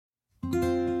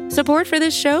Support for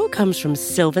this show comes from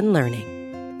Sylvan Learning.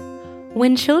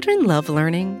 When children love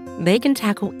learning, they can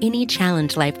tackle any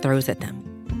challenge life throws at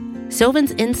them.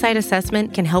 Sylvan's Insight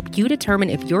Assessment can help you determine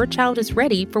if your child is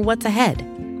ready for what's ahead.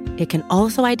 It can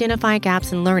also identify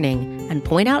gaps in learning and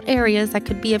point out areas that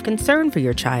could be of concern for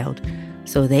your child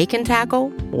so they can tackle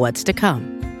what's to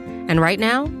come. And right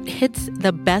now, it's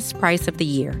the best price of the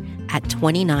year at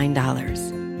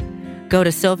 $29. Go to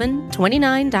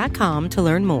sylvan29.com to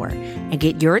learn more and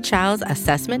get your child's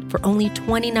assessment for only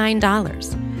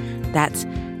 $29. That's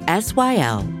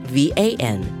SYLVAN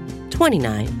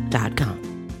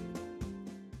 29.com.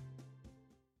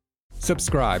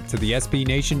 Subscribe to the SB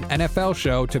Nation NFL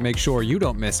show to make sure you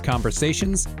don't miss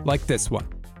conversations like this one.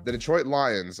 The Detroit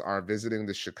Lions are visiting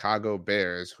the Chicago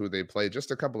Bears, who they played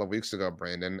just a couple of weeks ago,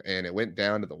 Brandon, and it went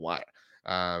down to the wire.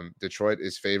 Detroit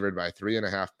is favored by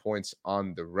 3.5 points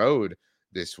on the road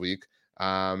this week,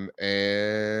 and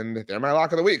they're my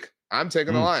lock of the week. I'm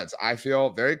taking the Lions. I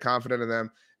feel very confident in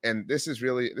them, and this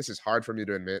is hard for me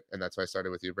to admit, and that's why I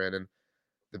started with you, Brandon.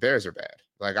 The Bears are bad.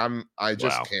 Like I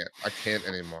just can't. I can't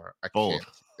anymore. I can't.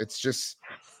 It's just,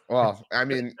 well, I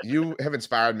mean, you have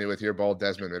inspired me with your bold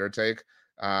Desmond Ridder take.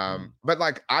 But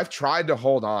like I've tried to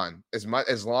hold on as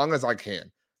long as I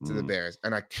can to the Bears,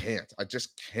 and I can't. I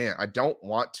just can't. I don't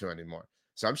want to anymore.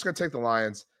 So I'm just gonna take the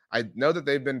Lions. I know that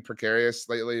they've been precarious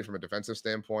lately from a defensive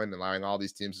standpoint, allowing all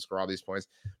these teams to score all these points.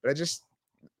 But I'll take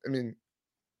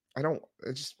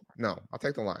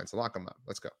the Lions. I'll lock them up.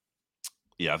 Let's go.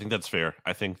 Yeah, I think that's fair.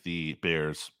 I think the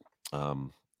Bears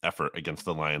effort against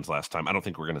the Lions last time, I don't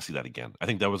think we're going to see that again. I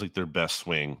think that was like their best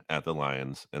swing at the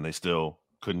Lions, and they still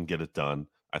couldn't get it done.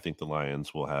 I think the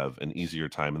Lions will have an easier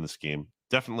time in this game.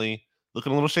 Definitely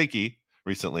looking a little shaky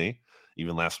recently,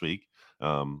 even last week.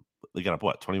 They got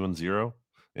up, 21-0?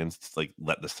 And like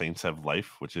let the Saints have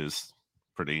life, which is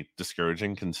pretty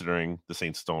discouraging considering the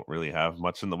Saints don't really have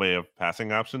much in the way of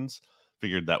passing options.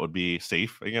 Figured that would be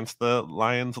safe against the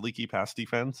Lions' leaky pass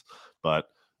defense. But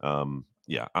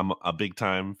yeah, I'm a big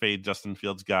time fade Justin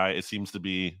Fields guy. It seems to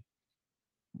be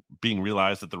being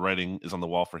realized that the writing is on the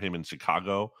wall for him in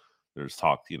Chicago. There's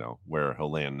talk, where he'll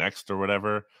land next or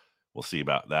whatever. We'll see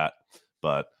about that.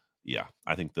 But yeah,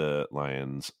 I think the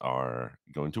Lions are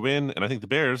going to win. And I think the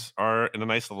Bears are in a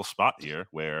nice little spot here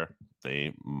where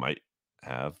they might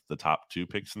have the top 2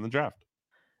 picks in the draft.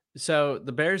 So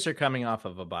the Bears are coming off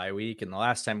of a bye week, and the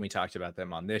last time we talked about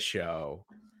them on this show,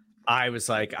 I was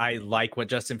like, I like what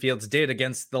Justin Fields did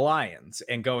against the Lions,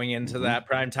 and going into that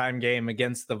primetime game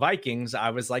against the Vikings, I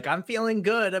was like, I'm feeling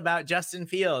good about Justin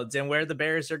Fields and where the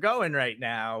Bears are going right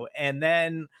now. And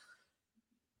then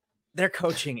their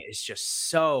coaching is just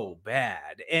so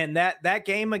bad. And that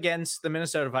game against the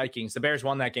Minnesota Vikings, the Bears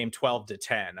won that game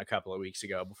 12-10 a couple of weeks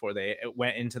ago before they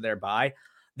went into their bye.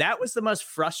 That was the most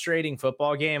frustrating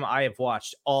football game I have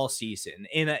watched all season.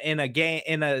 In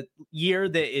a year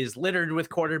that is littered with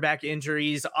quarterback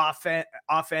injuries,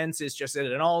 offense is just at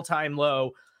an all-time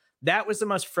low. That was the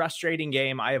most frustrating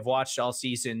game I have watched all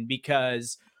season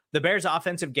because the Bears'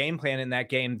 offensive game plan in that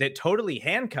game that totally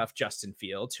handcuffed Justin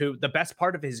Fields, who the best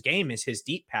part of his game is his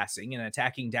deep passing and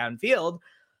attacking downfield.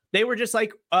 They were just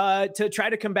like, to try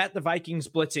to combat the Vikings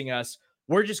blitzing us,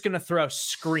 we're just going to throw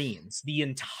screens the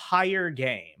entire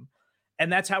game.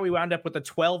 And that's how we wound up with a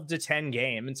 12-10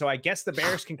 game. And so I guess the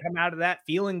Bears can come out of that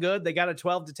feeling good. They got a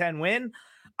 12-10 win.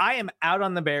 I am out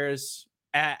on the Bears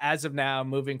as of now,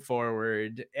 moving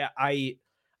forward. I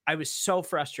was so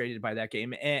frustrated by that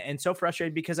game and so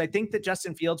frustrated because I think that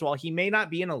Justin Fields, while he may not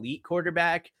be an elite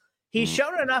quarterback, he's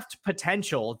shown enough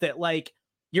potential that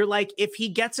you're like, if he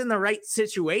gets in the right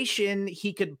situation,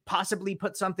 he could possibly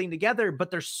put something together,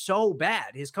 but they're so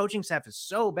bad. His coaching staff is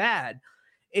so bad.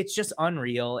 It's just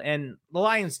unreal. And the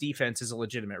Lions defense is a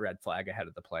legitimate red flag ahead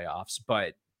of the playoffs,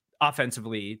 but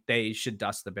offensively, they should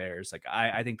dust the Bears.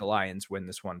 I think the Lions win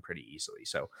this one pretty easily.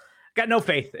 So got no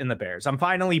faith in the Bears. I'm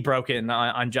finally broken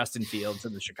on Justin Fields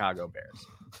and the Chicago Bears.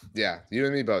 Yeah, you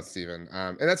and me both, Steven.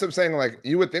 And that's what I'm saying. Like,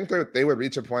 you would think that they would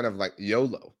reach a point of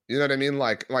YOLO. You know what I mean?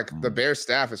 Like the Bears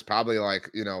staff is probably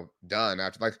done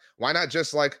after. Why not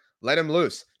just let him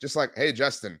loose? Just hey,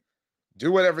 Justin,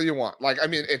 do whatever you want.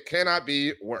 It cannot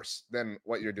be worse than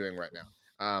what you're doing right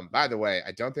now. By the way,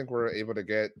 I don't think we're able to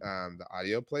get the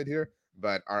audio played here,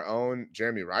 but our own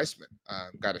Jeremy Reisman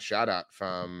got a shout out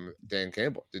from Dan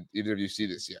Campbell. Did either of you see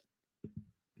this yet?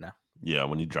 No. Yeah,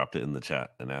 when you dropped it in the chat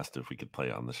and asked if we could play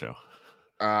it on the show.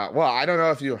 Well, I don't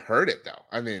know if you heard it though.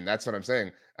 That's what I'm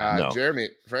saying. No. Jeremy,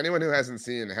 for anyone who hasn't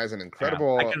seen, has an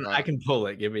incredible. Yeah, I can pull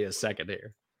it. Give me a second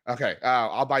here. Okay,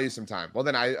 I'll buy you some time. Well,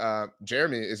 then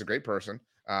Jeremy is a great person.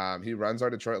 He runs our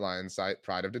Detroit Lions site,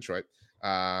 Pride of Detroit.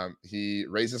 He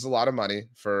raises a lot of money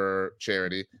for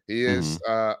charity. He is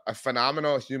a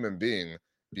phenomenal human being,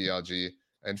 BLG.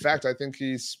 In fact, I think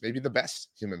he's maybe the best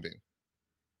human being.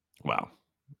 Wow.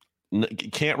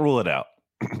 Can't rule it out.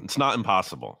 It's not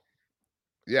impossible.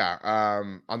 Yeah.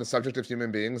 On the subject of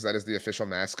human beings, that is the official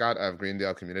mascot of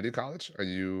Greendale Community College. Are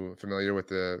you familiar with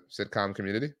the sitcom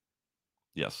Community?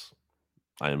 Yes,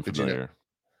 I am familiar.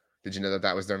 Did you know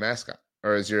that was their mascot?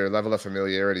 Or is your level of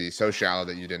familiarity so shallow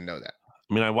that you didn't know that?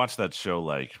 I mean, I watched that show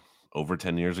like over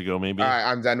 10 years ago, maybe. All right,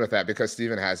 I'm done with that because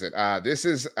Steven has it. This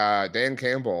is Dan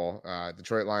Campbell,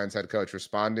 Detroit Lions head coach,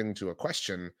 responding to a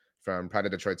question from Pride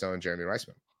of Detroit's own Jeremy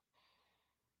Reisman.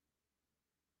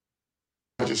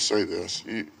 I just say this,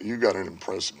 you got an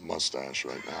impressive mustache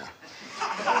right now.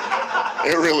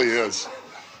 It really is.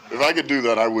 If I could do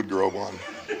that, I would grow one,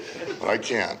 but I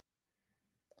can't.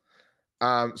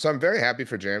 So I'm very happy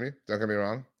for Jeremy. Don't get me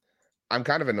wrong. I'm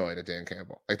kind of annoyed at Dan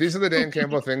Campbell. Like, these are the Dan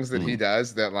Campbell things that he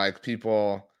does that, like,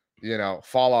 people,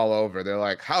 fall all over. They're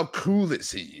like, how cool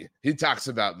is he? He talks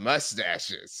about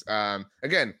mustaches.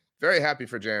 Again, very happy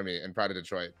for Jeremy and Pride of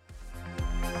Detroit.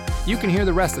 You can hear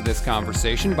the rest of this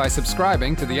conversation by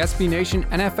subscribing to the SB Nation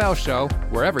NFL show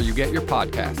wherever you get your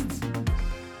podcasts.